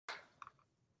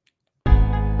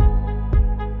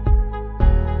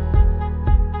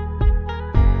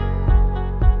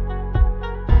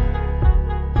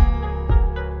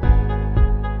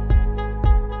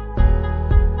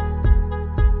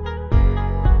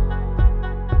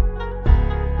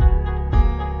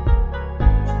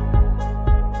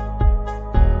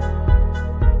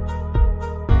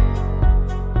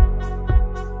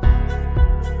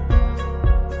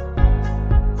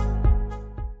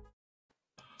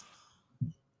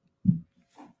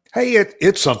Hey,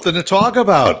 it's something to talk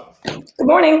about. Good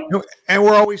morning. And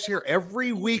we're always here.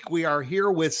 Every week we are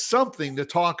here with something to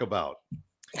talk about.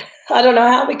 I don't know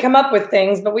how we come up with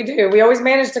things, but we do. We always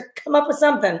manage to come up with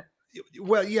something.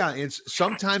 Well, yeah,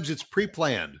 sometimes it's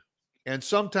pre-planned. And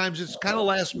sometimes it's kind of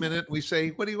last minute. We say,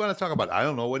 what do you want to talk about? I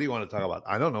don't know. What do you want to talk about?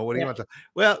 I don't know. What do you want to talk?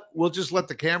 Well, we'll just let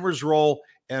the cameras roll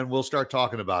and we'll start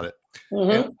talking about it.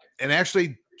 And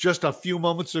actually, just a few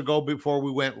moments ago before we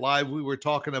went live, we were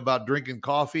talking about drinking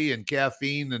coffee and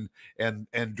caffeine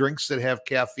and drinks that have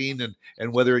caffeine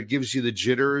and whether it gives you the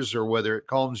jitters or whether it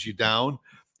calms you down.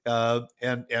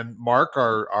 And Mark,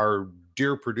 our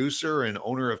dear producer and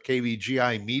owner of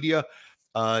KVGI Media,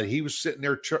 he was sitting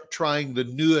there trying the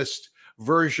newest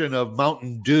version of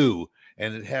Mountain Dew,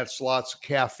 and it has lots of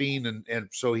caffeine, and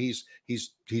so he's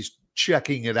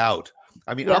checking it out.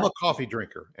 I mean, I'm a coffee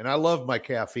drinker, and I love my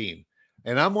caffeine.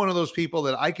 And I'm one of those people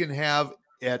that I can have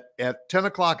at 10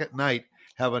 o'clock at night,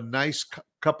 have a nice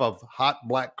cup of hot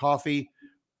black coffee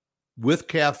with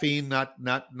caffeine, not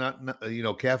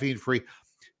caffeine free,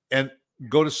 and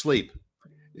go to sleep.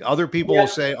 Other people will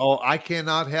say, "Oh, I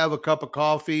cannot have a cup of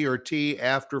coffee or tea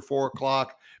after 4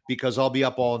 o'clock because I'll be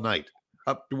up all night."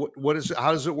 How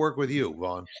does it work with you,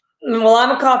 Vaughn? Well,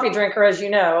 I'm a coffee drinker, as you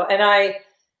know, and I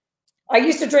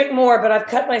used to drink more, but I've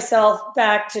cut myself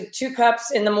back to 2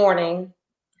 cups in the morning.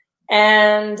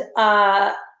 And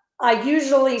I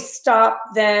usually stop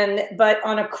then, but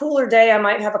on a cooler day, I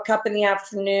might have a cup in the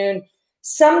afternoon.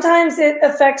 Sometimes it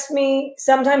affects me.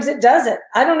 Sometimes it doesn't.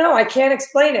 I don't know. I can't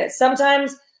explain it.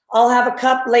 Sometimes I'll have a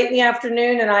cup late in the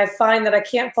afternoon and I find that I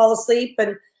can't fall asleep,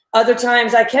 and other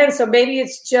times I can. So maybe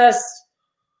it's just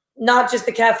not just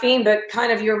the caffeine, but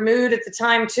kind of your mood at the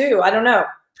time too. I don't know.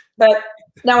 But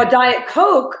now a Diet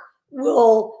Coke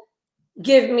will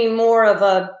give me more of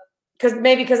a,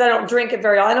 because I don't drink it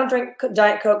I don't drink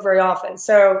Diet Coke very often.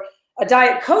 So a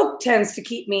Diet Coke tends to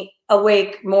keep me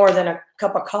awake more than a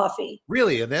cup of coffee.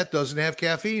 Really? And that doesn't have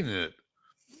caffeine in it?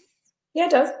 Yeah,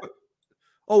 it does.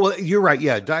 Oh, well, you're right.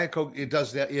 Yeah, Diet Coke, it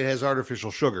does that. It has artificial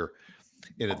sugar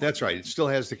in it. That's right. It still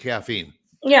has the caffeine.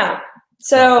 Yeah.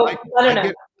 So I don't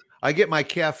know. I get my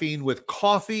caffeine with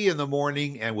coffee in the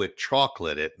morning and with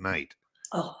chocolate at night.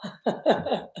 Oh,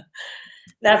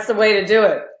 that's the way to do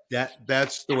it.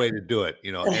 That's the way to do it,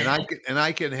 and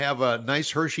I can have a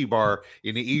nice Hershey bar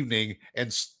in the evening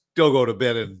and still go to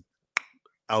bed and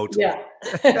out. Yeah.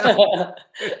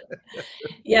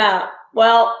 Yeah.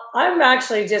 Well, I'm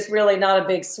actually just really not a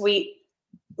big sweet.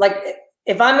 Like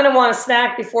if I'm going to want a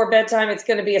snack before bedtime, it's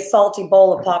going to be a salty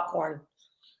bowl of popcorn.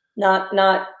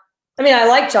 I mean, I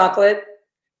like chocolate.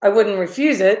 I wouldn't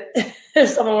refuse it if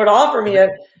someone would offer me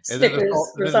a Snickers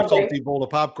or something. A salty bowl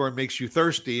of popcorn makes you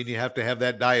thirsty, and you have to have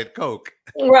that Diet Coke.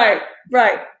 Right.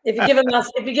 If you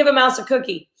give a mouse a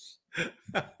cookie.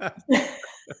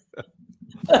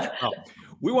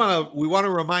 We want to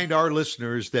remind our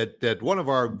listeners that one of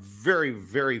our very,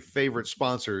 very favorite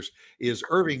sponsors is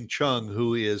Irving Chung,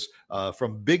 who is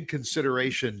from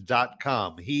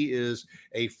BigConsideration.com. He is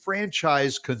a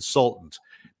franchise consultant,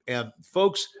 and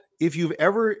folks, if you've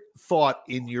ever thought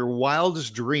in your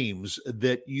wildest dreams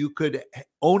that you could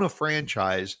own a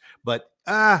franchise, but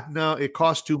no, it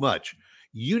costs too much,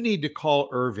 you need to call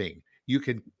Irving. You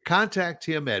can contact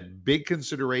him at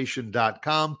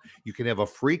bigconsideration.com. You can have a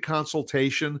free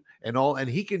consultation and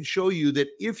he can show you that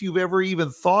if you've ever even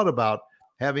thought about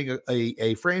having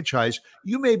a franchise,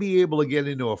 you may be able to get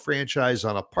into a franchise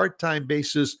on a part-time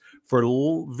basis for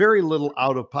very little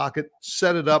out of pocket.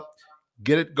 Set it up,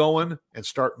 get it going, and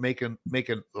start making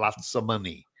lots of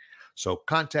money. So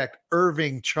contact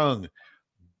Irving Chung,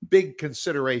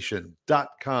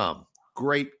 bigconsideration.com.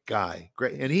 Great guy.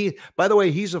 Great. And he, by the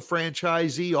way, he's a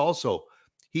franchisee also.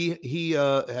 He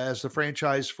has the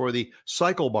franchise for the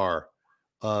Cycle Bar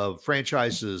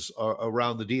franchises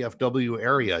around the DFW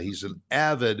area. He's an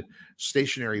avid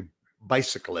stationary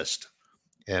bicyclist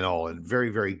and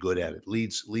very, very good at it.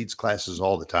 Leads classes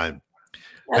all the time.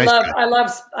 I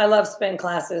love spin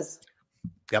classes.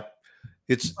 Yep.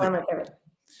 It's one of my favorite.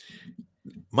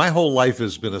 My whole life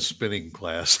has been a spinning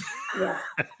class. Yeah.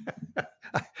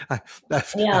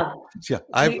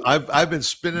 I've been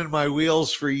spinning my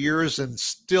wheels for years and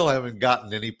still haven't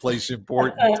gotten any place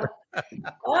important.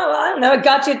 Well, I don't know. It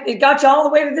got you all the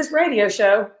way to this radio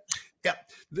show. Yeah.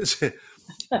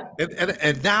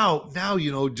 And now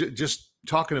just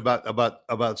talking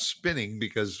about spinning,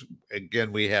 because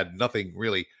again, we had nothing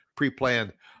really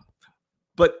pre-planned,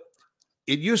 but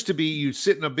it used to be you'd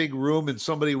sit in a big room and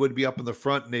somebody would be up in the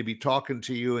front and they'd be talking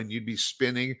to you and you'd be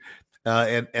spinning.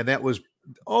 And that was,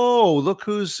 look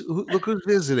who's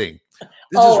visiting.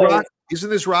 Isn't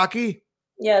this Rocky?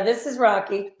 Yeah, this is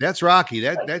Rocky. That's Rocky.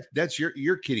 That's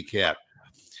your kitty cat.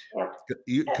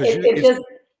 Yeah. Is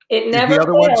It never the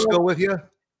other fails. one still with you?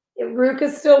 Rook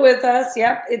is still with us.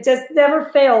 Yep. It just never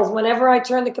fails. Whenever I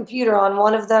turn the computer on,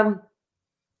 one of them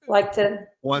like to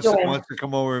wants to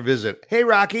come over and visit. Hey,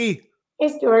 Rocky. Hey,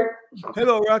 Stuart.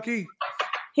 Hello, Rocky.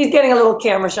 He's getting a little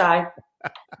camera shy.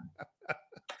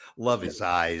 Love his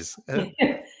eyes.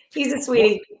 He's a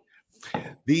sweetie.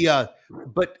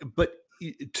 But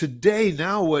today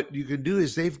now what you can do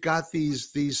is they've got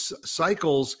these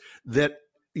cycles that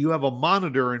you have a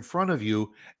monitor in front of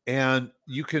you and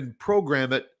you can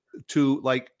program it to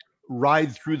like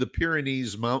ride through the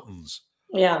Pyrenees mountains.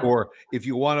 Yeah. Or if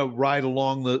you want to ride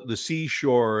along the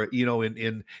seashore,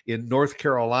 in North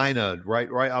Carolina,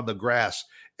 right on the grass,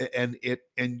 and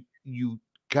you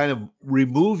kind of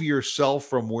remove yourself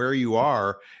from where you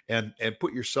are and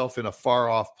put yourself in a far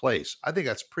off place. I think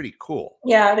that's pretty cool.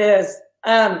 Yeah, it is.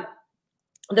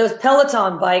 Those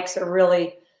Peloton bikes are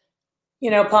really,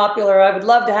 popular. I would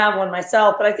love to have one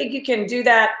myself, but I think you can do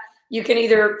that. You can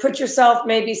either put yourself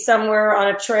maybe somewhere on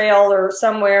a trail or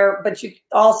somewhere, but you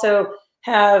also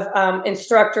have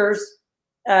instructors,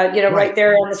 right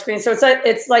there on the screen. So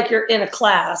it's like you're in a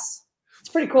class. It's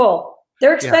pretty cool.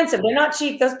 They're expensive. Yeah. They're not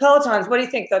cheap. Those Pelotons, what do you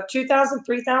think? The 2,000,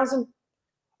 3,000?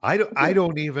 I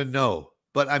don't even know.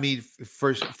 But I mean,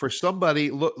 for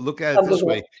somebody, look at it this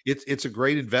way. It's a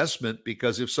great investment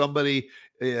because if somebody,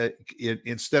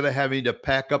 instead of having to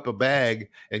pack up a bag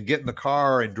and get in the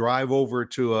car and drive over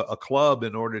to a club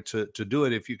in order to do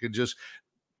it, if you can just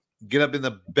get up in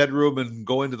the bedroom and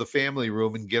go into the family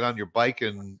room and get on your bike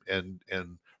and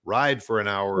ride for an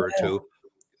hour or two,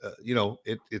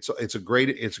 it's a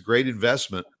great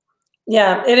investment.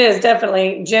 Yeah, it is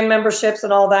definitely. Gym memberships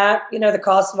and all that, the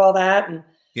cost of all that. And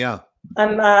yeah.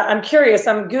 I'm curious.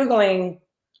 I'm Googling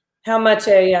how much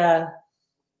a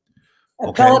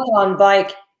Peloton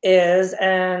bike is,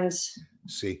 and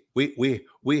see,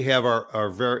 we have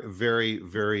our very, very,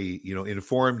 very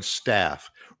informed staff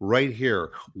right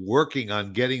here working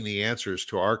on getting the answers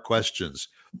to our questions.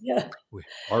 Yeah,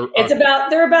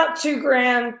 they're about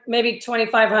 $2,000, maybe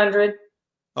 2,500.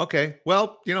 Okay,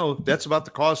 well, that's about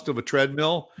the cost of a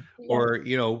treadmill, or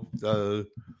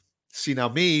see now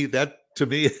to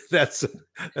me, that's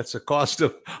a cost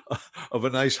of a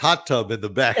nice hot tub in the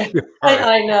backyard.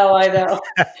 I know.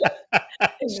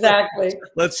 Exactly.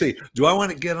 Let's see. Do I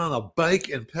want to get on a bike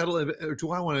and pedal, or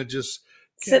do I want to just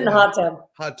sit in the hot tub?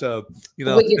 Hot tub,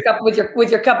 with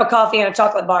your cup of coffee and a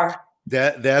chocolate bar.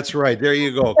 That's right. There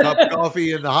you go. Cup of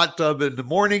coffee in the hot tub in the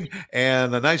morning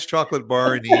and a nice chocolate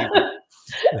bar in the evening.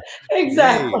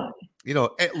 Exactly. Hey,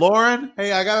 hey, Lauren.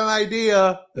 Hey, I got an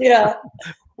idea. Yeah.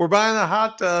 We're buying a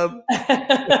hot tub.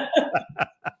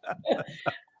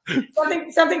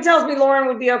 Something tells me Lauren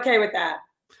would be okay with that.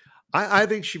 I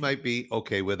think she might be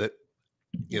okay with it.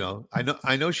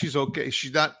 I know she's okay.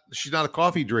 She's not a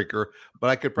coffee drinker, but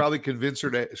I could probably convince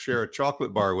her to share a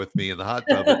chocolate bar with me in the hot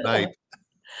tub at night.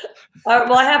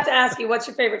 Well, I have to ask you, what's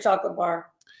your favorite chocolate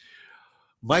bar?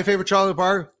 My favorite chocolate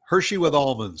bar, Hershey with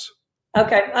almonds.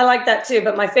 Okay, I like that too,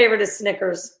 but my favorite is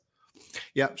Snickers.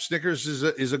 Yeah, Snickers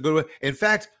is a good one. In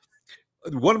fact,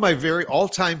 one of my very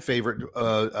all-time favorite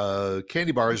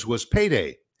candy bars was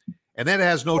Payday, and that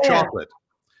has no chocolate.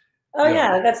 Oh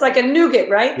yeah, that's like a nougat,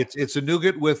 right? It's a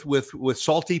nougat with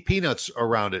salty peanuts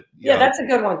around it. Yeah, that's a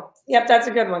good one. Yep, that's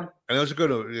a good one. And that's a good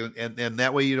one, and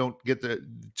that way you don't get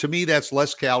to me, that's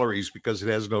less calories because it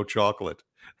has no chocolate.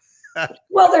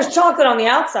 Well, there's chocolate on the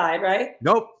outside, right?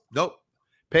 Nope.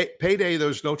 Payday,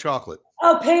 there's no chocolate.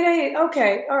 Oh, Payday.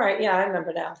 Okay. All right. Yeah, I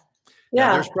remember now. Yeah.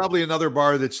 Now, there's probably another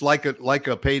bar that's like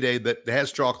a Payday that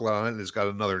has chocolate on it and it's got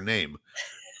another name.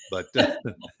 But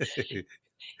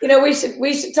we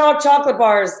should talk chocolate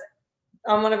bars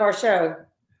on one of our shows.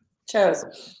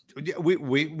 Yeah,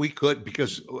 we could,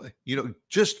 because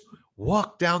just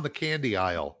walk down the candy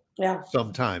aisle. Yeah.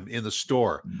 Sometime in the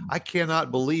store. I cannot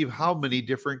believe how many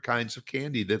different kinds of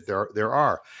candy that there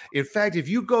are. In fact, if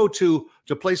you go to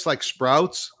a place like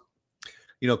Sprouts,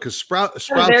 because Sprouts.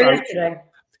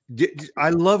 I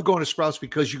love going to Sprouts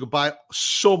because you can buy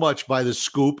so much by the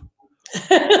scoop.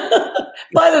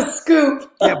 By the scoop.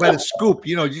 Yeah, by the scoop.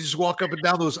 You just walk up and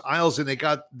down those aisles and they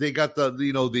got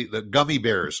the gummy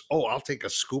bears. Oh, I'll take a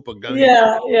scoop of gummy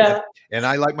bears. Yeah. And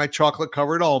I like my chocolate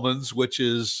covered almonds, which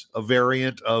is a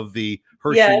variant of the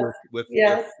Hershey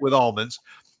with almonds.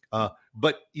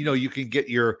 But you can get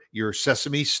your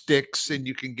sesame sticks and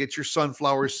you can get your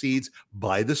sunflower seeds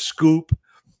by the scoop,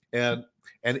 and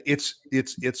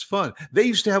it's fun. They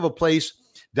used to have a place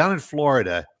down in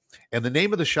Florida, and the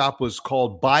name of the shop was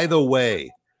called By the Way,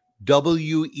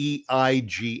 Weigh.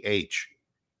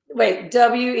 Wait,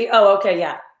 W-E, oh, okay,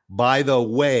 yeah. By the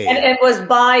way. And it was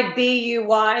by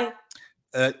B-U-Y?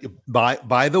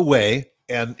 By the way,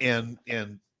 and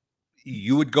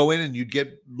you would go in and you'd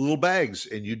get little bags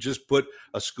and you just put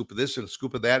a scoop of this and a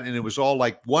scoop of that. And it was all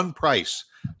like one price,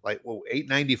 like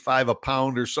 $8.95 a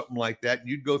pound or something like that. And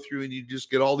you'd go through and you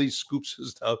just get all these scoops of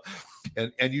stuff.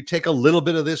 And you take a little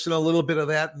bit of this and a little bit of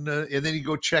that. And then you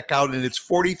go check out and it's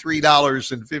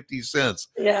 $43.50.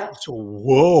 Yeah. So,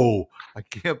 whoa, I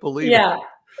can't believe it.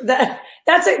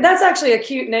 That's actually a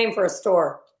cute name for a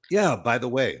store. Yeah. By the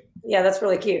way. Yeah. That's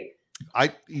really cute.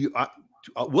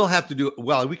 We'll have to do.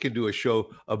 Well, we can do a show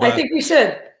about. I think we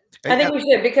should. We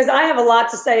should because I have a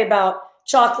lot to say about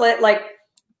chocolate. Like,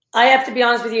 I have to be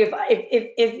honest with you.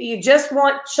 If you just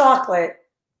want chocolate,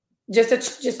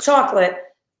 just chocolate,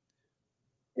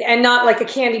 and not like a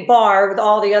candy bar with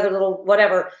all the other little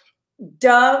whatever,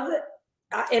 Dove,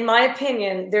 in my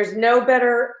opinion, there's no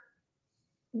better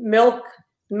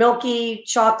milky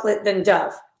chocolate than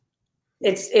Dove.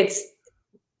 It's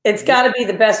got to be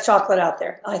the best chocolate out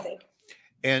there, I think.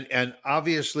 And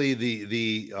obviously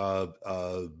the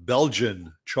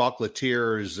Belgian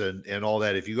chocolatiers and all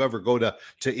that. If you ever go to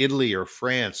Italy or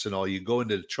France and all, you go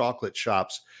into the chocolate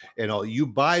shops and all, you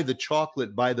buy the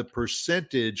chocolate by the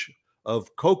percentage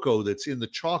of cocoa that's in the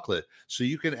chocolate. So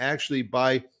you can actually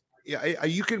buy,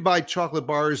 you can buy chocolate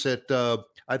bars at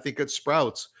I think at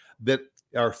Sprouts that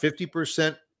are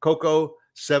 50% cocoa,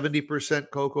 70%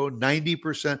 cocoa,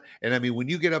 90%, and I mean when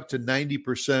you get up to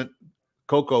 90%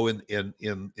 cocoa in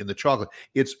the chocolate,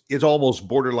 it's almost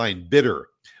borderline bitter,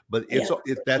 but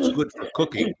that's good for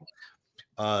cooking,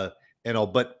 but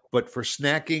for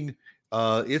snacking,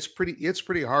 it's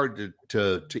pretty hard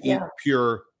to eat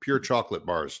pure chocolate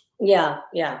bars. Yeah,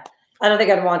 I don't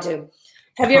think I'd want to.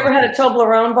 Have you ever had a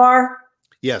Toblerone bar?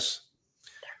 Yes.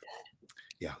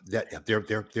 They're good. Yeah,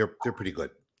 they're pretty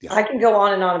good. Yeah, I can go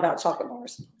on and on about chocolate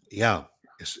bars. Yeah,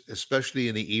 especially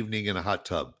in the evening in a hot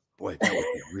tub. Boy, that would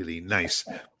be really nice.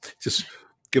 Just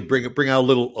bring out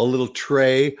a little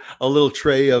tray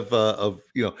of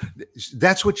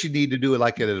that's what you need to do,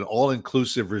 like at an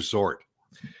all-inclusive resort.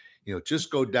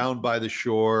 Just go down by the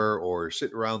shore or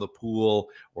sit around the pool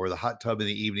or the hot tub in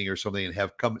the evening or something, and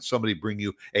have somebody bring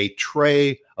you a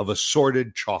tray of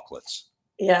assorted chocolates.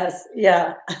 Yes,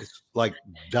 yeah. It's like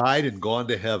died and gone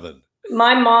to heaven.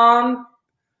 My mom,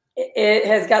 it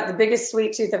has got the biggest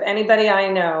sweet tooth of anybody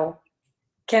I know.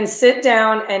 Can sit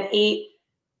down and eat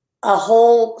a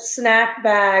whole snack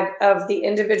bag of the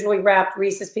individually wrapped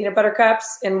Reese's peanut butter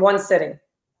cups in one sitting.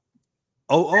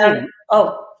 Oh,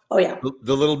 yeah.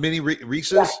 The little mini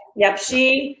Reese's. Yep.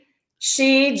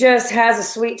 She just has a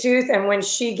sweet tooth, and when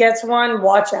she gets one,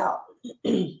 watch out.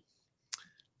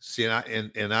 See,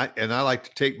 and I like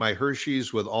to take my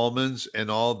Hershey's with almonds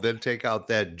and all, then take out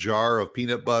that jar of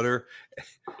peanut butter,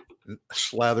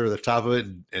 slather the top of it,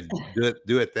 and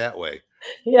do it that way.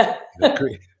 Yeah.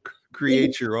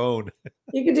 Create your own.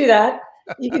 You could do that.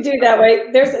 You could do it that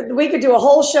way. We could do a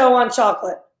whole show on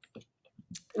chocolate.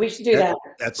 We should do that.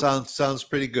 That sounds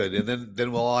pretty good. And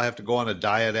then we'll all have to go on a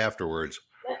diet afterwards.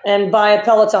 And buy a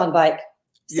Peloton bike.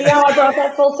 See how I brought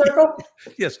that full circle?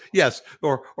 Yes.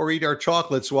 Or eat our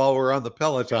chocolates while we're on the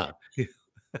Peloton.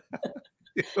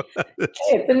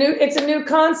 It's a new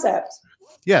concept.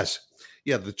 Yes.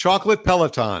 Yeah, the chocolate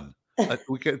Peloton.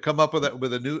 We could come up with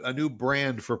a new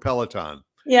brand for Peloton.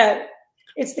 Yeah,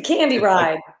 it's the candy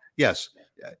ride. Yes,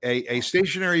 a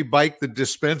stationary bike that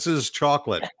dispenses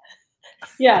chocolate.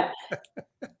 Yeah,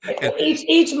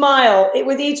 each mile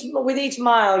with each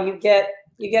mile you get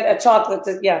a chocolate.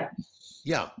 Yeah,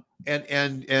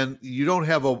 and you don't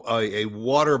have a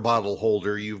water bottle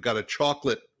holder. You've got a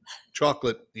chocolate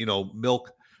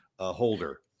milk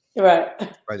holder. Right,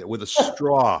 with a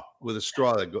straw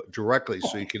that goes directly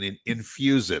so you can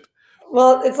infuse it.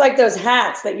 Well, it's like those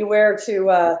hats that you wear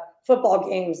to football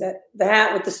games, that the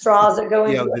hat with the straws that go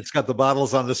in. Yeah, it's got the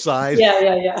bottles on the side.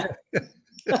 Yeah.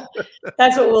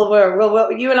 That's what we'll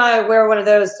wear. You and I wear one of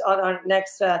those on our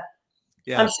next. I'm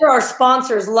sure our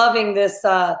sponsor is loving this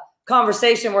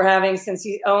conversation we're having, since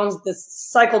he owns the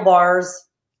cycle bars.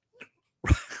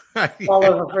 All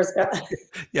over Frisco.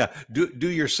 Yeah, do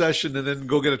your session and then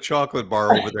go get a chocolate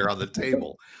bar over there on the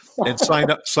table, and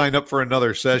sign up for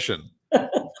another session.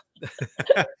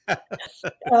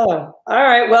 Oh, all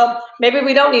right. Well, maybe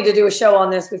we don't need to do a show on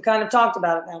this. We've kind of talked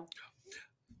about it now.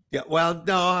 Yeah. Well,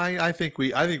 no, I think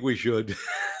we should,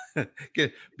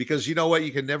 because you know what,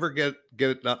 you can never get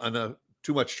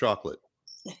too much chocolate.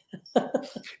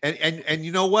 and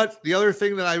you know what, the other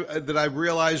thing that I've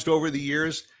realized over the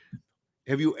years.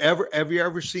 Have you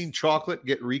ever seen chocolate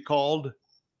get recalled?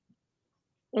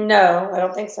 No, I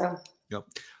don't think so. Yep.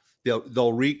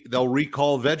 they'll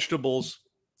recall vegetables,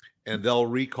 and they'll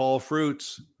recall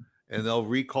fruits, and they'll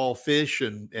recall fish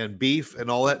and beef and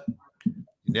all that. You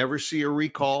never see a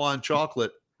recall on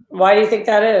chocolate. Why do you think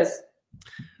that is?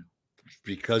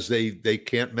 Because they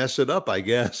can't mess it up, I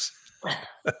guess.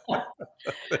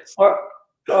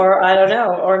 or I don't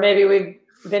know. Or maybe we've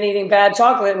been eating bad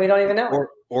chocolate and we don't even know.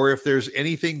 Or if there's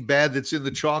anything bad that's in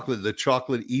the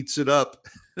chocolate eats it up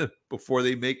before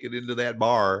they make it into that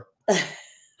bar.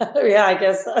 Yeah, I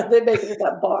guess they make it in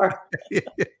that bar.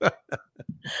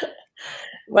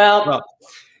 Well,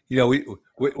 you know,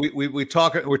 we're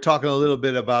talking a little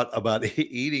bit about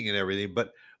eating and everything,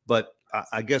 but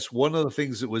I guess one of the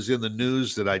things that was in the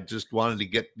news that I just wanted to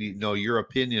get your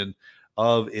opinion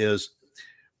of is,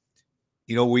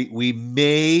 we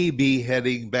may be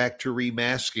heading back to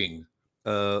remasking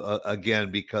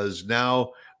again, because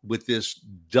now with this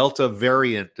Delta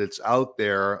variant that's out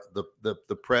there,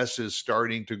 the press is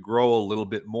starting to grow a little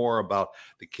bit more about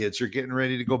the kids are getting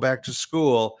ready to go back to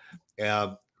school,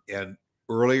 and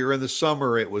earlier in the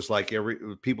summer, it was like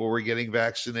people were getting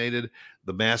vaccinated.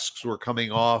 The masks were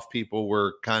coming off. People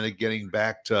were kind of getting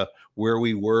back to where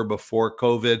we were before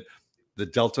COVID. The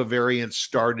Delta variant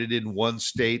started in one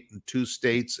state and 2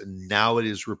 states, and now it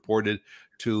is reported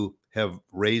to have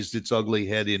raised its ugly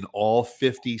head in all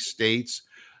 50 states.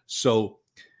 So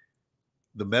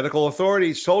the medical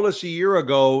authorities told us a year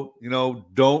ago,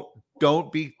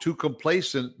 don't be too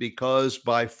complacent, because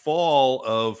by fall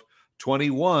of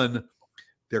 21,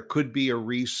 there could be a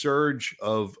resurge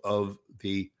of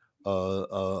the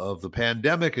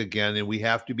pandemic again, and we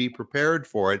have to be prepared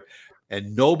for it.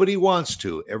 And nobody wants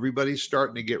to. Everybody's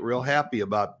starting to get real happy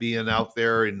about being out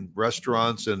there in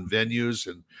restaurants and venues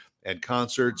and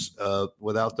concerts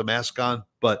without the mask on.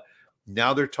 But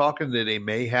now they're talking that they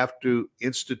may have to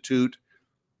institute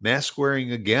mask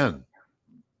wearing again.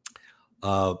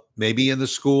 Maybe in the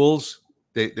schools.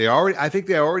 I think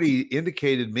they already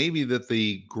indicated maybe that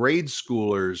the grade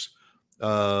schoolers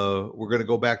were going to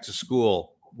go back to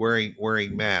school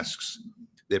wearing masks.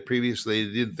 That previously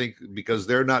they didn't think, because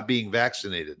they're not being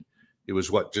vaccinated. It was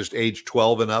just age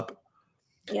 12 and up.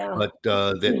 Yeah. But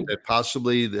that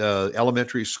possibly the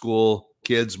elementary school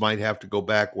kids might have to go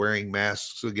back wearing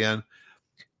masks again.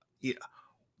 Yeah.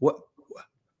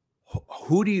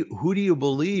 Who do you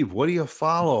believe? What do you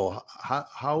follow?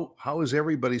 How is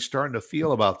everybody starting to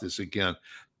feel about this again?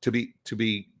 To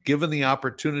be given the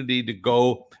opportunity to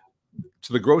go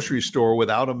to the grocery store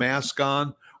without a mask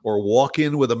on, or walk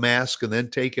in with a mask and then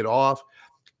take it off,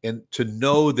 and to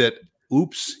know that,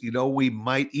 oops, we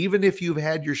might, even if you've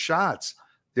had your shots,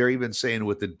 they're even saying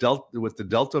with the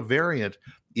Delta variant,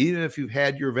 even if you've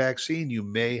had your vaccine, you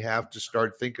may have to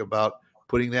start thinking about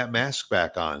putting that mask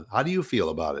back on. How do you feel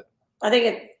about it? I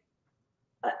think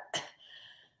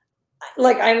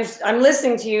I'm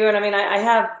listening to you, and I mean, I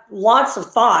have lots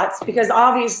of thoughts, because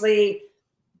obviously,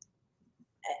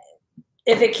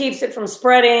 if it keeps it from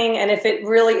spreading, and if it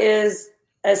really is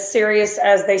as serious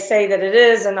as they say that it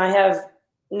is, and I have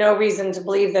no reason to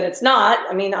believe that it's not.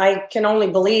 I mean, I can only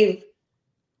believe.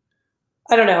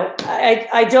 I don't know.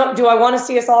 I don't. Do I want to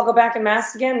see us all go back in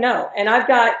masks again? No. And I've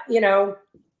got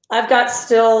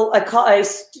still a college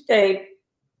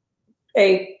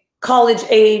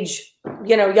age,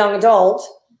 young adult,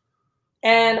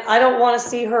 and I don't want to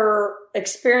see her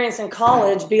experience in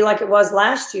college be like it was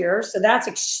last year. So that's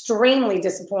extremely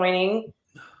disappointing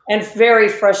and very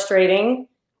frustrating.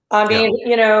 I mean,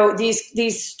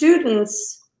 these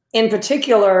students in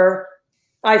particular,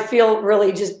 I feel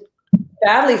really just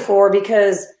badly for,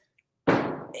 because,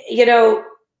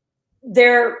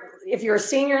 if you're a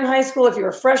senior in high school, if you're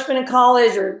a freshman in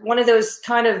college, or one of those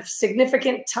kind of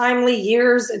significant, timely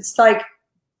years, it's like,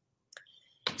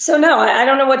 so no, I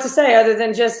don't know what to say other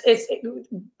than just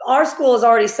our school has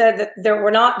already said that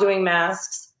we're not doing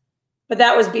masks, but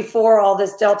that was before all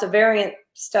this Delta variant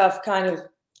stuff kind of,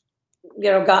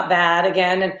 got bad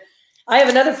again. And I have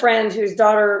another friend whose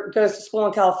daughter goes to school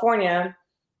in California,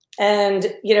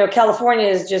 and, California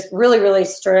is just really, really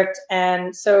strict.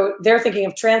 And so they're thinking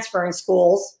of transferring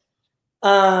schools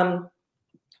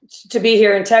to be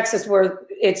here in Texas, where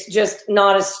it's just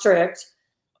not as strict.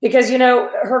 Because,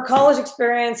 her college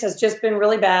experience has just been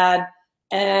really bad,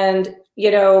 and,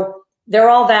 they're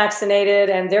all vaccinated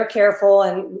and they're careful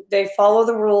and they follow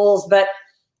the rules. But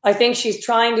I think she's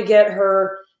trying to get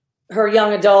her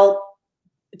young adult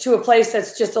to a place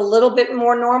that's just a little bit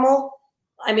more normal.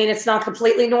 I mean, it's not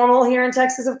completely normal here in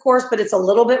Texas, of course, but it's a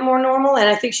little bit more normal. And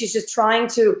I think she's just trying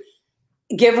to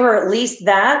give her at least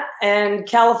that. And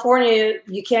California,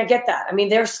 you can't get that. I mean,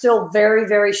 they're still very,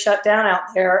 very shut down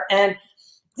out there. And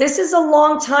this is a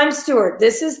long time, Stuart.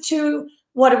 This is to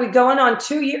what are we going on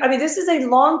 2 years? I mean, this is a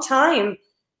long time,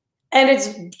 and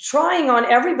it's trying on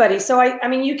everybody. So I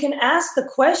mean, you can ask the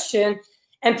question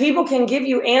and people can give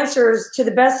you answers to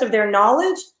the best of their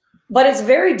knowledge, but it's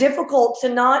very difficult to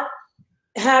not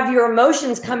have your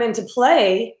emotions come into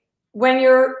play when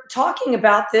you're talking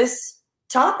about this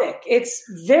topic. It's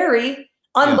very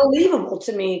unbelievable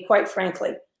to me, quite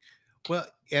frankly. Well,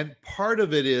 and part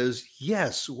of it is,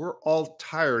 yes, we're all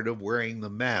tired of wearing the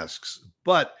masks,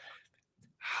 but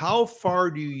how far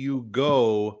do you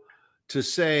go to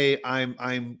say I'm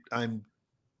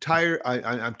tired?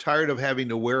 I'm tired of having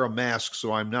to wear a mask,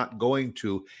 so I'm not going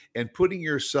to, and putting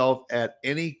yourself at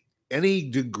any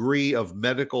degree of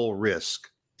medical risk.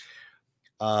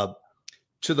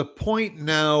 To the point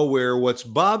now where what's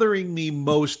bothering me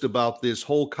most about this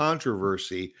whole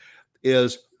controversy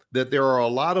is that there are a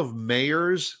lot of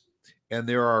mayors and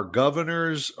there are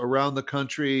governors around the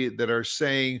country that are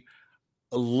saying,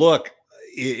 look,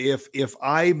 if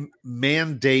I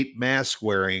mandate mask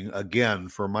wearing again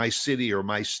for my city or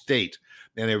my state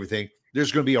and everything,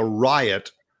 there's going to be a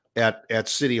riot at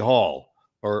City Hall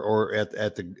or at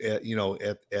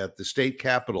the state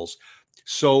capitals.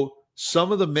 So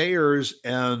some of the mayors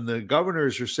and the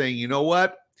governors are saying, you know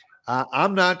what?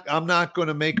 I'm not going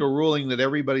to make a ruling that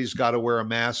everybody's got to wear a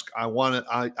mask.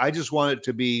 I just want it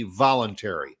to be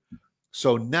voluntary.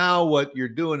 So now what you're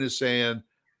doing is saying,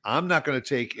 I'm not going to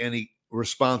take any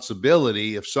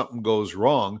responsibility if something goes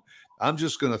wrong. I'm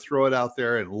just going to throw it out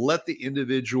there and let the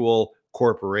individual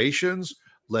corporations,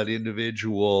 let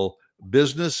individual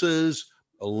businesses,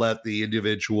 let the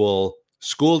individual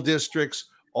school districts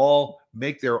all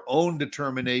make their own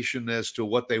determination as to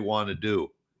what they want to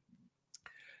do.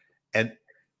 And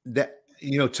that,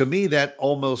 to me, that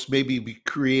almost maybe be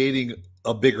creating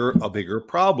a bigger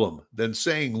problem than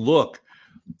saying, look,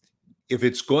 if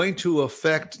it's going to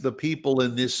affect the people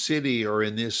in this city or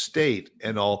in this state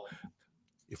and all,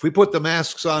 if we put the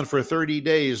masks on for 30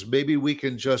 days, maybe we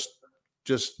can just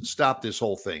stop this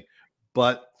whole thing.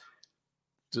 But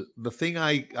the thing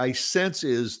I sense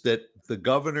is that the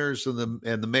governors and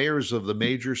the mayors of the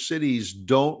major cities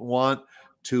don't want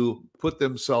to put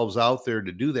themselves out there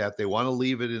to do that. They want to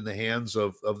leave it in the hands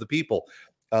of the people.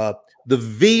 The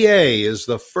VA is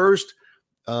the first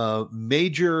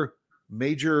major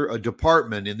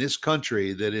department in this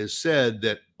country that has said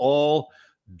that all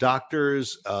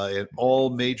doctors and all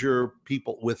major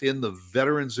people within the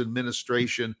Veterans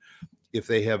Administration, if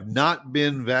they have not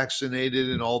been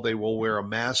vaccinated and all, they will wear a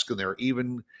mask, and they're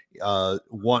even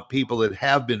want people that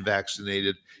have been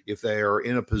vaccinated, if they are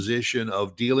in a position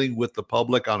of dealing with the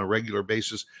public on a regular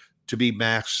basis, to be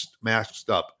masked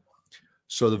up.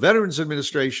 So the Veterans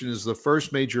Administration is the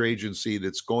first major agency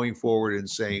that's going forward and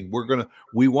saying,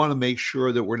 we want to make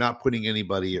sure that we're not putting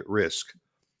anybody at risk.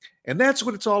 And that's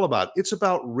what it's all about. It's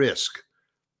about risk.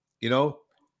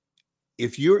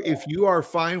 If you are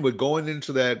fine with going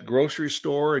into that grocery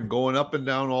store and going up and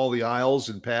down all the aisles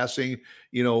and passing,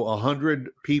 100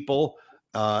 people,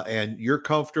 and you're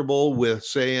comfortable with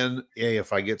saying, hey,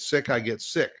 if I get sick, I get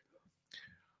sick.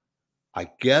 I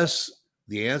guess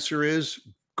the answer is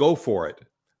go for it.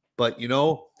 But,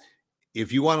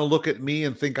 if you want to look at me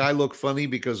and think I look funny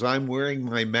because I'm wearing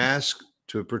my mask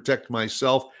to protect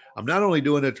myself, I'm not only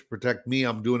doing it to protect me,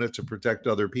 I'm doing it to protect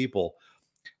other people.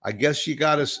 I guess you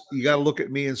gotta look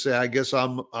at me and say, I guess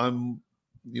I'm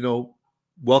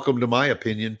welcome to my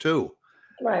opinion too.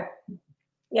 Right.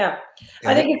 Yeah.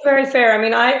 I think it's very fair. I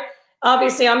mean,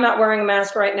 I'm not wearing a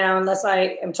mask right now unless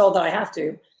I am told that I have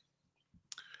to.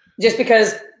 Just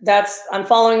because I'm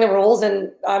following the rules,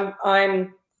 and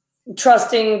I'm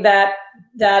trusting that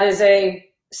is a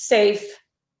safe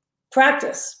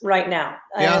practice right now.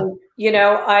 Yeah. And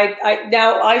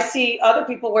I see other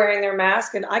people wearing their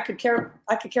mask, and I could care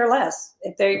less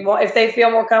if they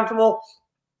feel more comfortable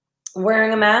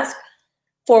wearing a mask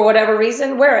for whatever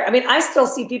reason, wear it. I mean, I still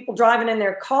see people driving in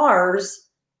their cars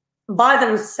by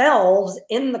themselves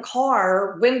in the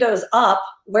car, windows up,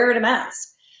 wearing a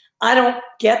mask. I don't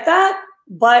get that,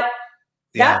 but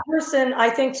that person, I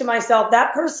think to myself,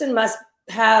 that person must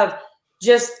have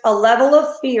just a level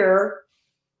of fear,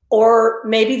 or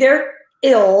maybe they're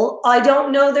ill. I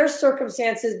don't know their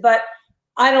circumstances, but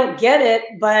I don't get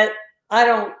it, but I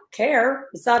don't care.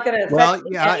 It's not going to affect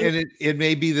me. And it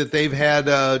may be that they've had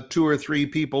 2 or 3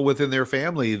 people within their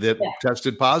family that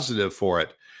tested positive for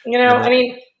it. I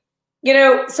mean,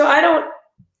 so I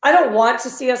don't want to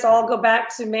see us all go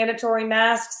back to mandatory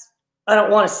masks. I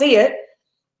don't want to see it.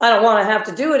 I don't want to have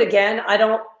to do it again.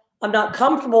 I'm not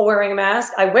comfortable wearing a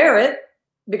mask. I wear it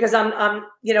because I'm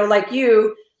like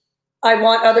you, I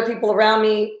want other people around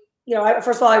me.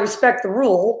 First of all, I respect the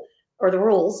rule or the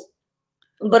rules.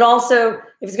 But also,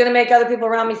 if it's going to make other people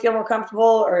around me feel more comfortable,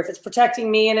 or if it's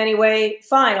protecting me in any way,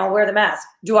 fine, I'll wear the mask.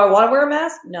 Do I want to wear a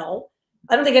mask? No.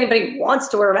 I don't think anybody wants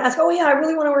to wear a mask. Oh yeah, I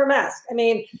really want to wear a mask. I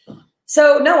mean,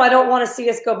 so no, I don't want to see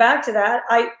us go back to that.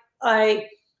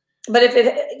 But if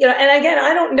it, you know, and again,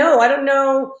 I don't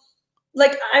know.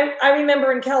 Like I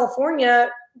remember in California,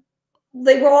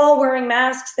 they were all wearing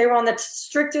masks. They were on the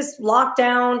strictest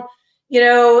lockdown, you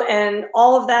know, and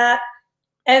all of that.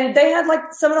 And they had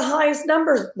like some of the highest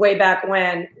numbers way back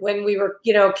when we were,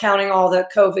 you know, counting all the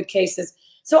COVID cases.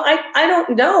 So I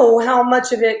don't know how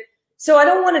much of it. So I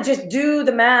don't want to just do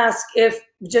the mask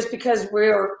just because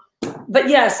but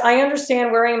yes, I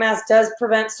understand wearing a mask does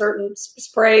prevent certain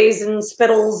sprays and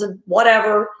spittles and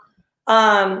whatever.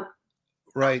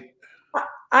 Right.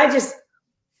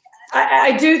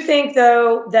 I do think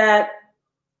though that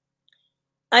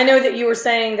I know that you were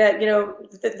saying that, you know,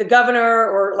 the governor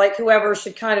or like whoever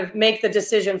should kind of make the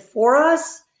decision for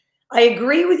us. I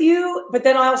agree with you, but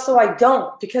then I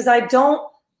don't, because I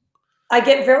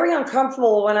get very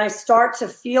uncomfortable when I start to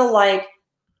feel like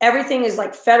everything is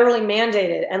like federally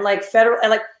mandated and like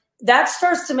that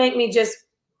starts to make me just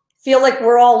feel like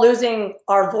we're all losing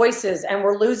our voices and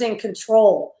we're losing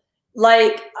control.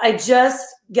 Like I just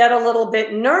get a little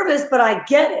bit nervous, but I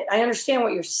get it. I understand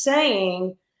what you're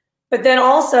saying. But then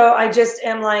also I just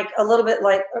am like a little bit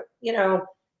like, you know,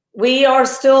 we are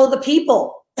still the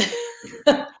people.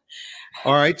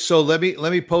 All right. So let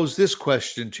me pose this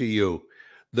question to you.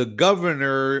 The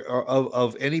governor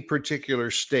of any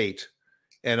particular state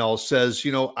and all says,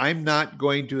 you know, I'm not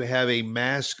going to have a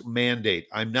mask mandate.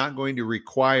 I'm not going to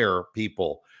require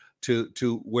people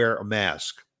to wear a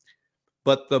mask.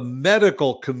 But the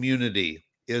medical community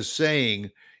is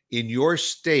saying in your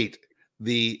state,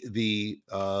 the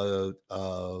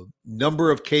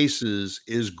number of cases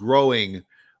is growing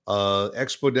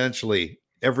exponentially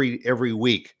every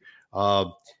week.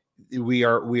 We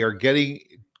are getting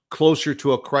closer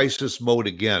to a crisis mode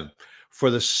again. For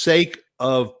the sake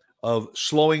of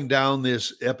slowing down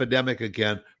this epidemic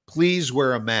again, please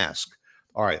wear a mask.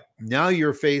 All right, now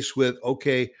you're faced with,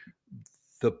 okay,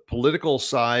 the political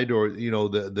side or, you know,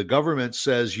 the government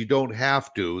says you don't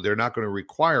have to, they're not going to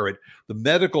require it. The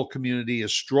medical community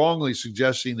is strongly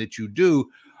suggesting that you do.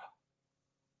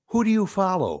 Who do you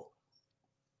follow?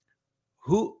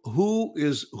 Who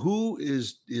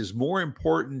is more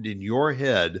important in your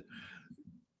head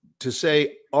to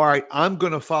say, all right, I'm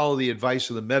going to follow the advice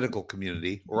of the medical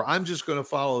community, or I'm just going to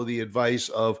follow the advice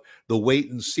of the wait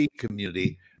and see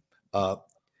community?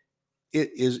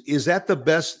 Is that the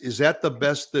best? Is that the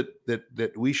best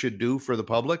that we should do for the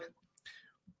public?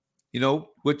 You know,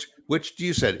 which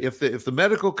you said, if the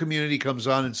medical community comes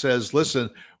on and says,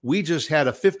 listen, we just had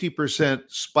a 50%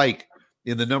 spike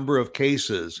in the number of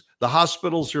cases, the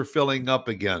hospitals are filling up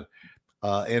again,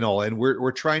 and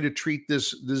we're trying to treat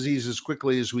this disease as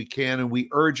quickly as we can, and we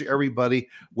urge everybody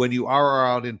when you are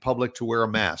out in public to wear a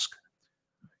mask.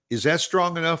 Is that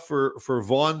strong enough for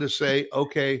Vaughn to say,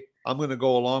 okay, I'm going to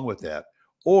go along with that?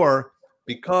 Or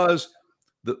because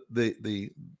the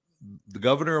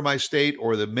governor of my state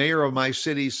or the mayor of my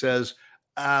city says,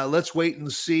 let's wait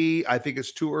and see. I think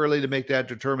it's too early to make that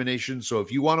determination. So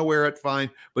if you want to wear it,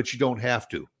 fine, but you don't have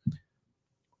to.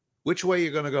 Which way are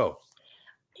you going to go?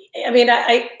 I mean,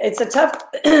 it's a tough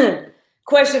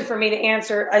question for me to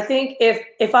answer. I think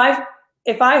if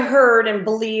I heard and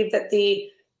believed that the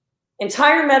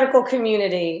entire medical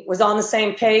community was on the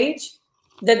same page,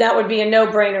 then that would be a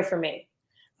no-brainer for me.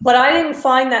 But I didn't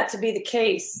find that to be the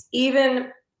case,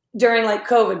 even during like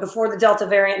COVID, before the Delta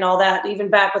variant and all that, even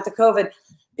back with the COVID,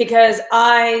 because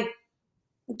I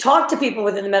talked to people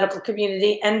within the medical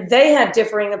community and they had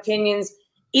differing opinions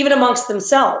even amongst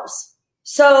themselves.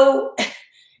 So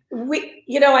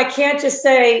I can't just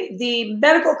say the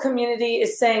medical community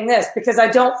is saying this, because I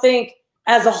don't think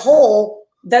as a whole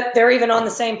that they're even on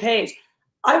the same page.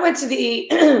 I went to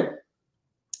the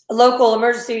local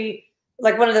emergency,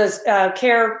 like one of those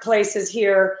care places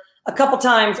here, a couple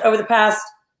times over the past,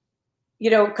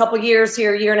 couple years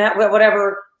here, year and a half,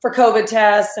 whatever, for COVID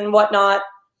tests and whatnot.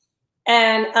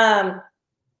 And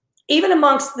even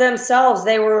amongst themselves,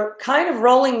 they were kind of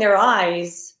rolling their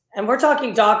eyes, and we're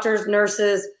talking doctors,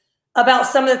 nurses, about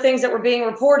some of the things that were being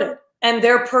reported and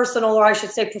their personal, or I should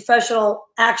say professional,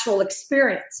 actual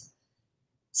experience.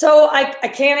 So I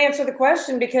can't answer the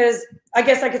question, because I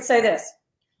guess I could say this.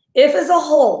 If as a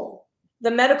whole,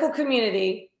 the medical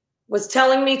community was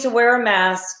telling me to wear a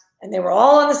mask and they were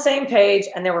all on the same page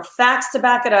and there were facts to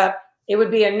back it up, it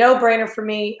would be a no-brainer for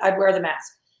me. I'd wear the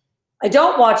mask. I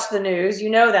don't watch the news. You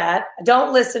know that. I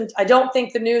don't listen. I don't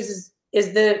think the news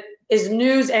is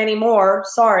news anymore.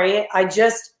 Sorry. I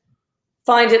just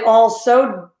find it all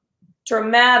so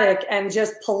dramatic and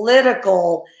just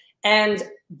political and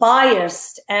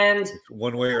biased and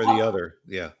one way or the other.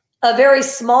 Yeah. A very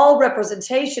small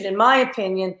representation, in my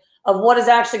opinion, of what is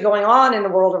actually going on in the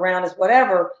world around us,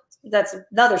 whatever. That's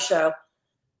another show.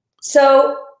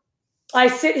 So I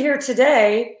sit here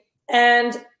today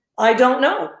and I don't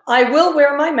know. I will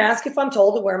wear my mask if I'm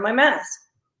told to wear my mask.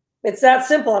 It's that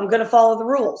simple. I'm going to follow the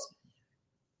rules.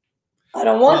 I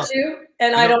don't want to,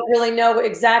 and I don't really know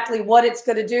exactly what it's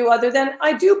going to do, other than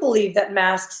I do believe that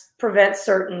masks prevent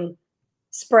certain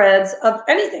spreads of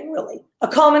anything, really. A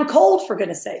common cold, for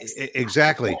goodness sakes.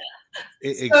 Exactly.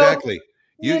 Exactly.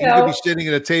 You could be sitting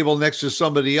at a table next to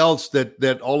somebody else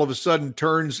that all of a sudden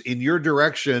turns in your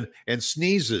direction and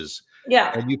sneezes.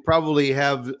 Yeah. And you probably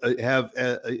have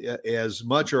as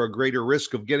much or a greater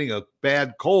risk of getting a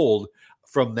bad cold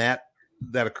from that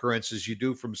occurrence as you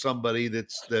do from somebody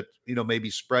that maybe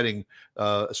spreading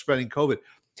COVID.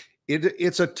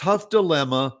 It's a tough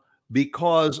dilemma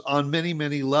because on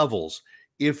many levels,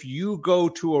 if you go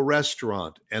to a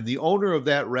restaurant and the owner of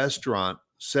that restaurant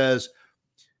has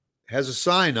a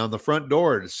sign on the front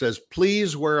door that says,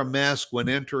 "Please wear a mask when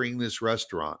entering this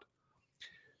restaurant,"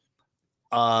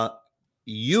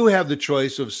 you have the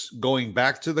choice of going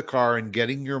back to the car and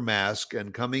getting your mask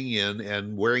and coming in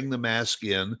and wearing the mask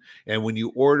in. And when you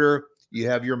order, you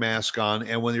have your mask on.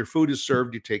 And when your food is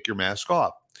served, you take your mask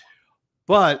off.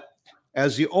 But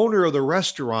as the owner of the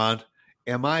restaurant,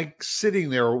 am I sitting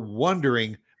there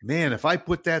wondering, man, if I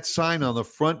put that sign on the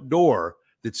front door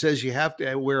that says you have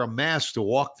to wear a mask to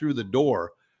walk through the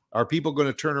door, are people going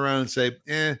to turn around and say,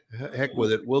 heck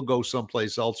with it, we'll go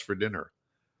someplace else for dinner?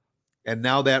 And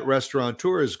now that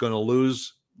restaurateur is going to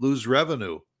lose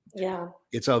revenue. Yeah.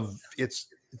 This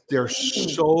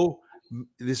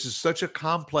is such a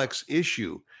complex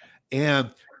issue.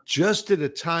 And just at a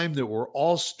time that we're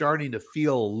all starting to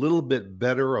feel a little bit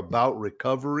better about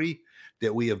recovery,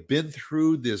 that we have been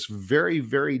through this very,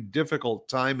 very difficult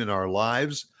time in our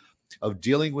lives of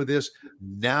dealing with this.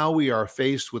 Now we are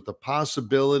faced with the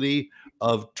possibility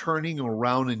of turning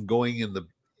around and going in the,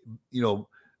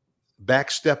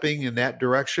 backstepping in that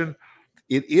direction.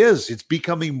 It's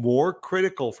becoming more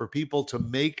critical for people to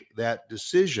make that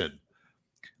decision.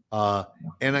 And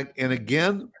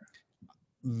again,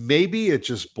 maybe it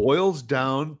just boils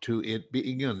down to it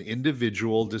being an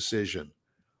individual decision.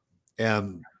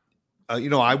 And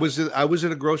I was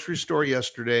at a grocery store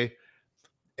yesterday,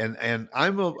 and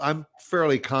I'm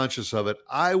fairly conscious of it.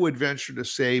 I would venture to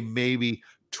say maybe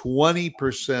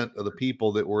 20% of the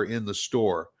people that were in the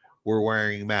store were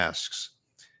wearing masks,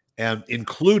 and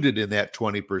included in that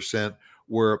 20%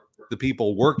 were the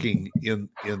people working in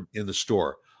the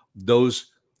store. Those,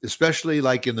 especially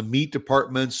like in the meat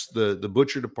departments, the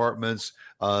butcher departments,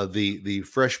 the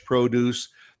fresh produce,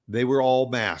 they were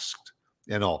all masked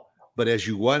and all. But as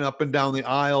you went up and down the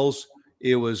aisles,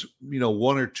 it was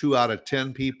 1 or 2 out of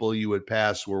 10 people you would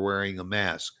pass were wearing a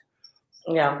mask.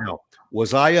 Yeah. Now,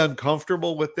 was I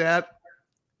uncomfortable with that?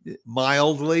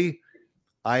 Mildly.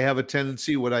 I have a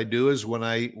tendency, what I do is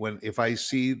if I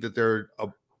see that there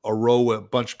are a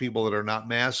bunch of people that are not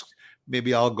masked,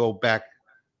 maybe I'll go back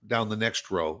down the next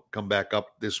row, come back up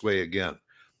this way again.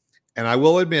 And I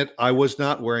will admit, I was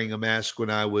not wearing a mask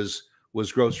when I was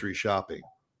grocery shopping.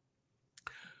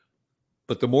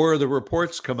 But the more of the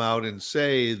reports come out and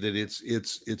say that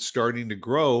it's starting to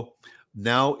grow,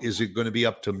 now is it going to be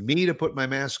up to me to put my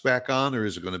mask back on, or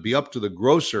is it going to be up to the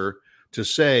grocer to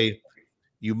say,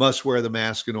 you must wear the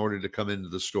mask in order to come into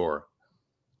the store?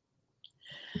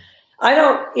 I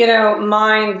don't,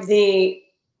 mind the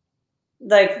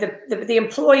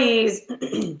employees.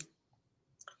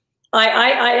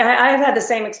 I've had the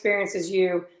same experience as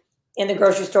you in the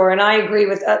grocery store, and I agree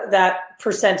with that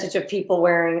percentage of people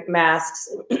wearing masks.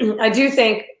 I do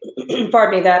think,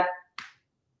 pardon me,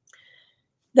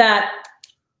 that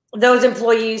those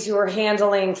employees who are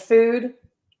handling food,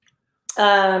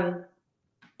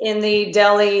 in the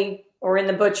deli or in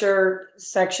the butcher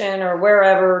section or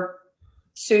wherever,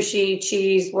 sushi,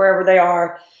 cheese, wherever they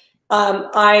are,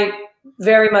 I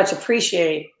very much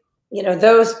appreciate,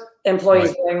 those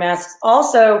employees wearing masks.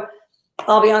 Also,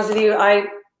 I'll be honest with you,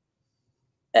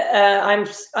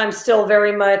 I'm still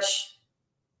very much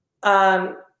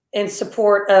in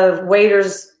support of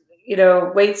waiters,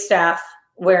 wait staff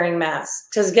wearing masks,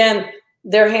 because again,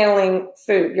 they're handling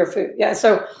your food. Yeah.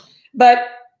 So, but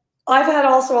I've had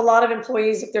also a lot of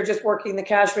employees, if they're just working the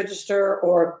cash register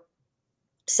or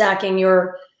sacking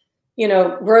your,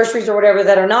 groceries or whatever,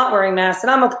 that are not wearing masks,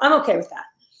 and I'm okay with that.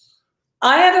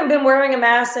 I haven't been wearing a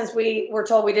mask since we were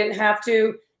told we didn't have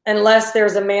to, unless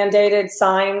there's a mandated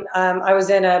sign. I was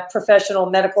in a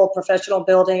medical professional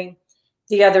building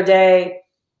the other day,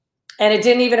 and it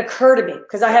didn't even occur to me,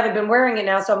 because I haven't been wearing it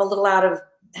now, so I'm a little out of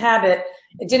habit.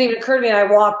 It didn't even occur to me. And I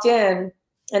walked in,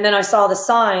 and then I saw the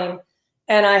sign,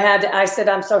 and I said,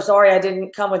 I'm so sorry, I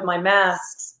didn't come with my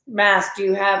mask. Do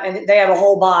you have? And they have a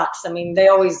whole box. I mean, they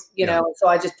always, you know, so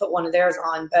I just put one of theirs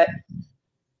on. But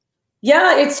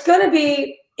yeah,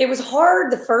 it was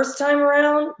hard the first time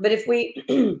around, but if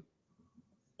we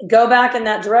go back in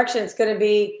that direction, it's going to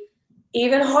be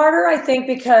even harder, I think,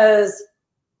 because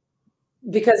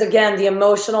again, the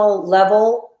emotional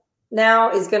level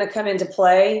now is going to come into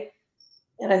play.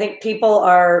 And I think people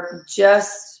are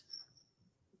just,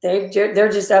 they're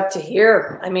just up to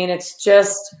here. I mean, it's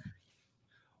just.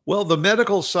 Well, the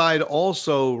medical side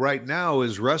also right now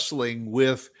is wrestling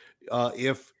with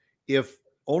if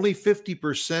only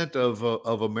 50%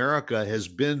 of America has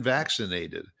been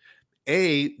vaccinated.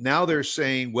 Now they're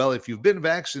saying, well, if you've been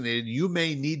vaccinated, you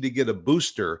may need to get a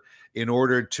booster in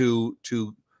order to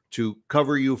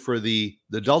cover you for the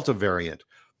Delta variant.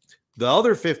 The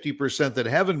other 50% that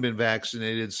haven't been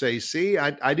vaccinated say, see,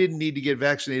 I didn't need to get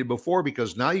vaccinated before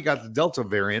because now you got the Delta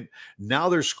variant. Now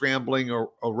they're scrambling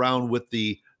around with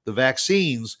the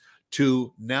vaccines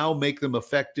to now make them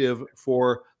effective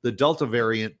for the Delta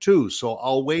variant too. So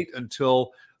I'll wait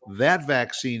until that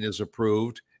vaccine is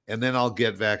approved, and then I'll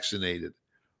get vaccinated.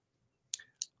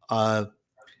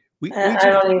 We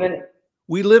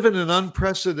live in an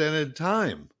unprecedented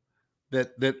time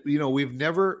that you know, we've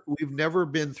never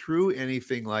been through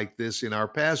anything like this in our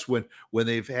past, when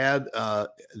they've had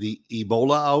the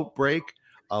Ebola outbreak,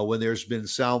 when there's been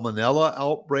salmonella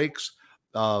outbreaks.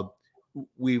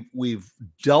 We've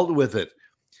dealt with it.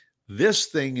 This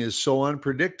thing is so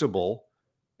unpredictable,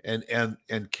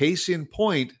 and case in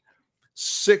point,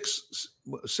 6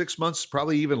 months,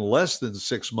 probably even less than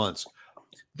 6 months,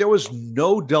 there was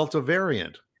no Delta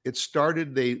variant. It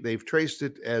started, they've traced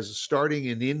it as starting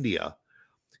in India,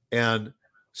 and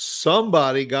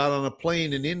somebody got on a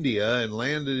plane in India and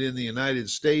landed in the United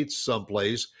States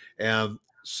someplace, and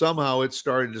somehow it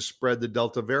started to spread the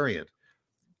Delta variant,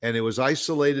 and it was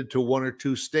isolated to 1 or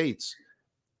 2 states.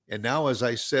 And now, as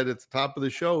I said at the top of the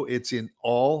show, it's in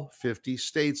all 50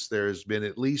 states. There has been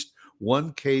at least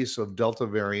 1 case of Delta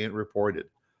variant reported.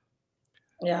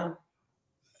 Yeah.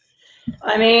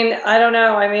 I mean, I don't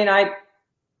know. I mean, I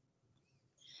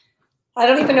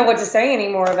don't even know what to say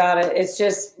anymore about it. It's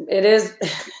just, it is.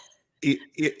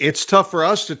 It's tough for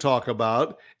us to talk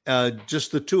about,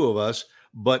 just the two of us,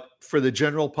 but for the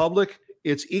general public,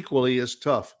 it's equally as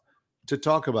tough to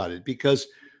talk about it, because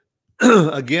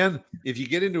again, if you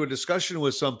get into a discussion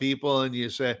with some people and you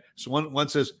say, so one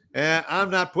says, I'm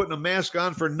not putting a mask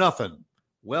on for nothing.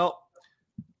 Well,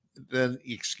 then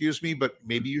excuse me, but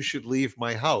maybe you should leave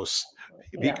my house,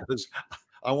 because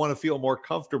I want to feel more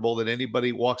comfortable that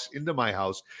anybody walks into my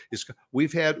house.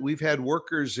 We've had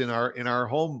workers in our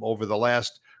home over the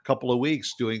last couple of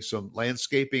weeks doing some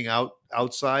landscaping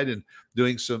outside and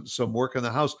doing some work in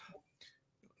the house.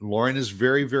 Lauren is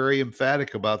very, very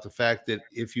emphatic about the fact that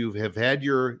if you have had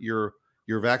your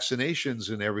vaccinations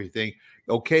and everything,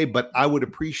 okay, but I would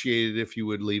appreciate it if you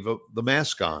would leave the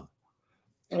mask on.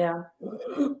 Yeah.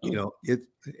 You know,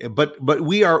 but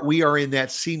we are in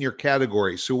that senior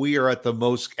category, so we are at the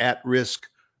most at-risk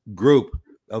group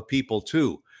of people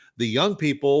too. The young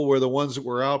people were the ones that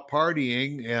were out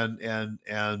partying and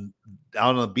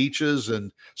out on the beaches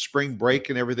and spring break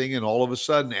and everything, and all of a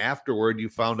sudden afterward you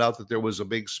found out that there was a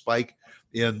big spike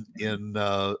in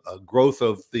growth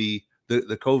of the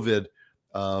COVID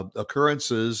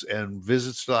occurrences and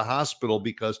visits to the hospital,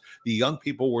 because the young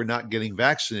people were not getting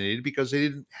vaccinated because they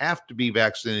didn't have to be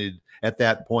vaccinated at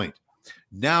that point.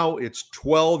 Now it's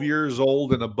 12 years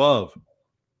old and above.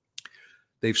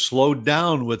 They've slowed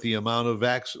down with the amount of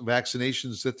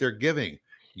vaccinations that they're giving.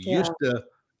 You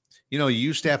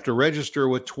used to have to register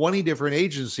with 20 different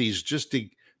agencies just to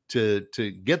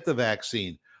get the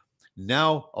vaccine.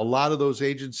 Now a lot of those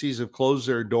agencies have closed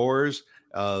their doors.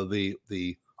 The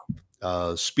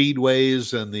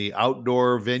speedways and the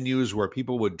outdoor venues where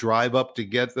people would drive up to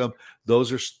get them,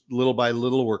 those are little by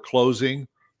little were closing,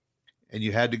 and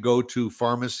you had to go to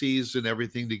pharmacies and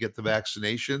everything to get the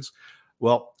vaccinations.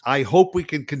 Well, I hope we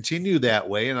can continue that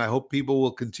way, and I hope people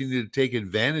will continue to take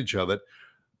advantage of it.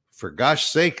 For gosh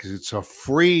sake, it's a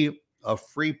free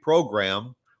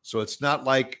program, so it's not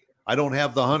like I don't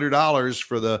have the $100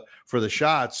 for the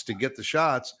shots to get the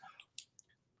shots.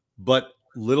 But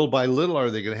little by little,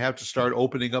 are they going to have to start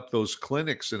opening up those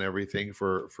clinics and everything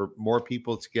for more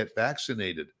people to get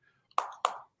vaccinated?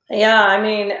 Yeah, I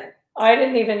mean,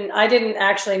 I didn't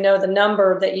actually know the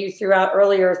number that you threw out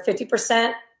earlier,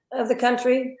 50% of the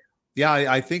country. Yeah,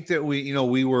 I think that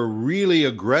we were really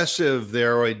aggressive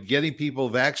there at getting people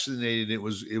vaccinated. It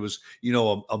was,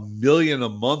 a million a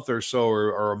month or so,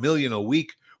 or a million a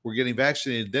week were getting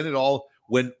vaccinated. Then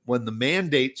when the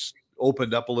mandates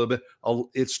opened up a little bit,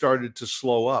 it started to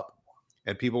slow up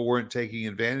and people weren't taking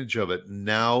advantage of it.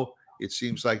 Now it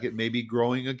seems like it may be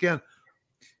growing again.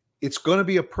 It's going to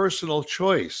be a personal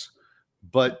choice,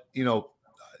 but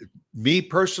me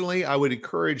personally, I would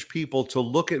encourage people to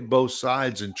look at both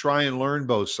sides and try and learn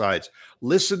both sides.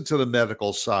 Listen to the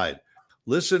medical side,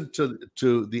 listen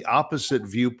to the opposite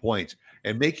viewpoint,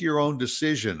 and make your own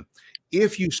decision.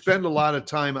 If you spend a lot of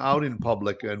time out in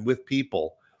public and with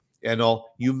people and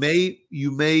all, you may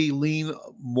lean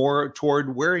more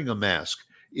toward wearing a mask.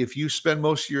 If you spend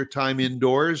most of your time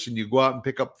indoors and you go out and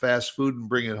pick up fast food and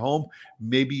bring it home,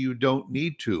 maybe you don't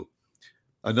need to.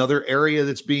 Another area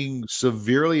that's being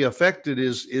severely affected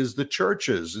is the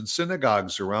churches and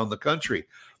synagogues around the country.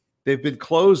 They've been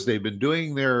closed. They've been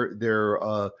doing their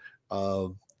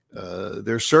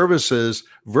services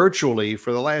virtually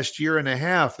for the last year and a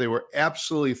half. They were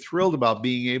absolutely thrilled about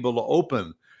being able to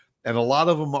open, and a lot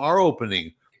of them are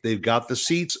opening. They've got the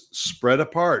seats spread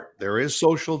apart. There is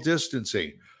social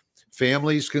distancing.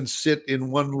 Families can sit in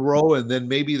one row, and then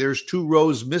maybe there's 2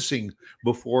 rows missing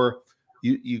before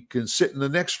you can sit in the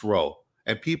next row.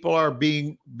 And people are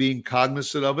being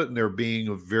cognizant of it, and they're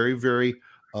being very, very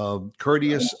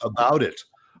courteous about it.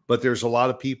 But there's a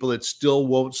lot of people that still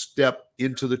won't step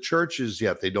into the churches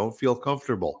yet. They don't feel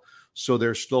comfortable. So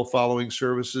they're still following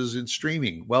services in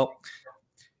streaming. Well,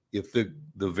 if the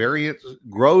variant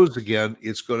grows again,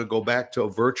 it's going to go back to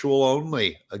virtual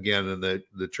only again. And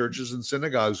the churches and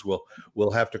synagogues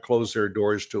will have to close their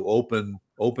doors to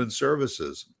open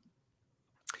services.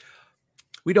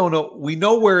 We don't know. We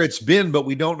know where it's been, but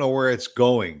we don't know where it's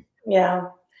going. Yeah.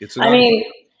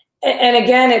 And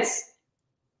again,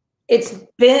 it's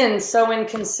been so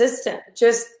inconsistent,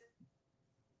 just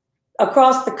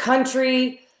across the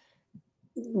country.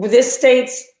 This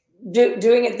state's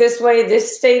doing it this way.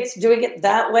 This state's doing it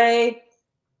that way.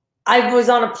 I was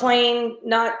on a plane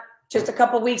not just a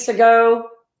couple weeks ago,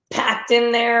 packed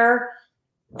in there,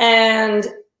 and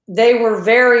they were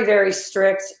very, very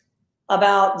strict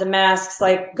about the masks.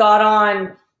 Like, got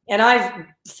on, and I've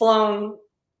flown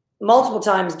multiple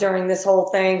times during this whole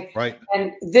thing. Right.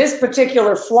 And this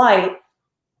particular flight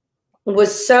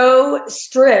was so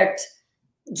strict,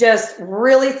 just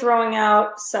really throwing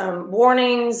out some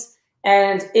warnings.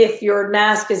 And if your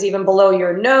mask is even below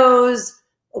your nose,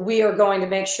 we are going to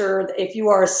make sure that if you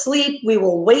are asleep, we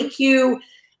will wake you.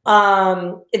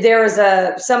 Somebody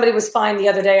was fined the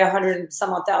other day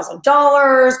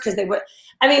 $100,000 because they would.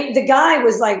 I mean, the guy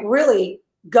was like really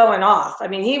going off. I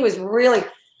mean, he was really,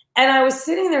 and I was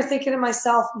sitting there thinking to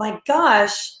myself, my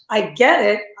gosh, I get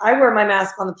it. I wear my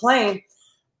mask on the plane,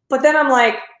 but then I'm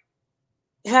like,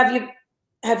 did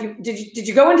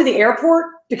you go into the airport?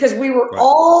 Because we were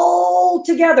all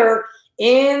together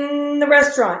in the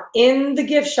restaurant, in the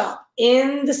gift shop,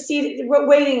 in the seat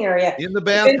waiting area, in the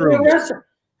bathroom.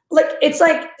 Like, it's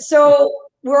like, so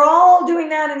we're all doing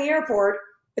that in the airport.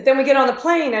 But then we get on the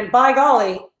plane, and by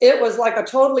golly, it was like a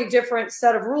totally different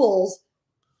set of rules.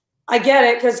 I get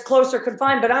it, because closer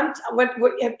confined. But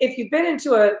if you've been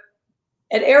into an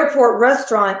airport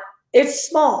restaurant, it's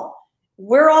small.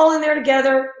 We're all in there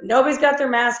together. Nobody's got their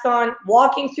mask on.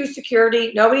 Walking through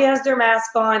security, nobody has their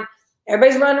mask on.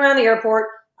 Everybody's running around the airport.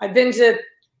 I've been to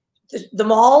the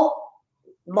mall.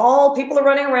 People are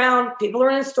running around. People are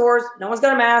in stores. No one's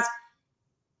got a mask.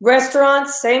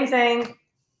 Restaurants, same thing.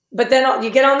 But then you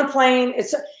get on the plane.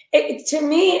 To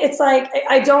me, it's like,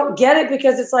 I don't get it,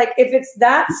 because it's like, if it's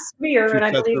that severe, and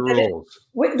I believe that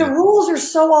the rules are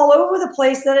so all over the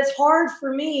place that it's hard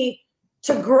for me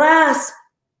to grasp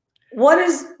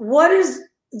what's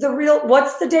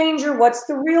the danger, what's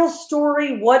the real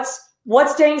story,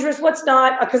 what's dangerous, what's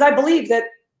not, because I believe that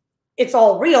it's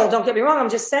all real. Don't get me wrong. I'm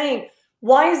just saying,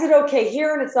 why is it okay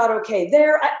here and it's not okay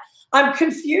there? I'm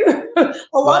confused.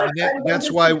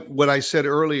 That's why what I said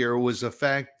earlier was the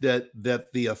fact that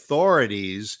the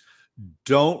authorities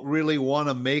don't really want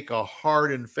to make a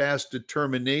hard and fast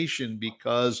determination,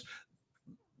 because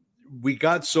we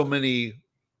got so many,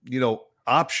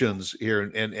 options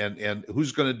here, and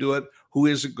who's going to do it, who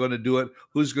isn't going to do it,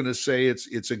 who's going to say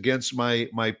it's against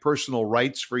my personal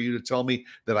rights for you to tell me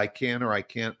that I can or I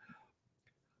can't.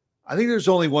 I think there's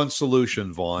only one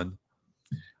solution, Vaughn.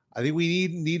 I think we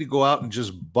need to go out and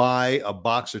just buy a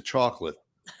box of chocolate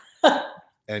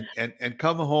and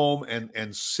come home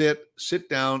and sit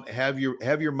down, have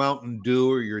your Mountain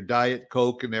Dew or your Diet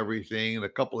Coke and everything, and a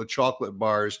couple of chocolate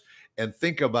bars, and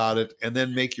think about it, and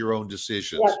then make your own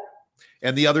decisions. Yep.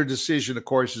 And the other decision, of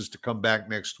course, is to come back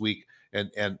next week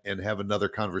and have another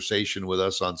conversation with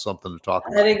us on something to talk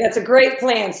about. I think that's a great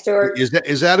plan, Stuart. Is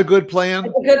that a good plan?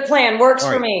 It's a good plan. Works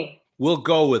for me. We'll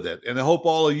go with it. And I hope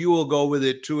all of you will go with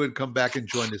it too and come back and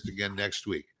join us again next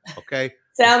week. Okay?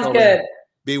 Sounds good.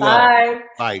 Be well. Bye.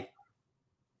 Bye.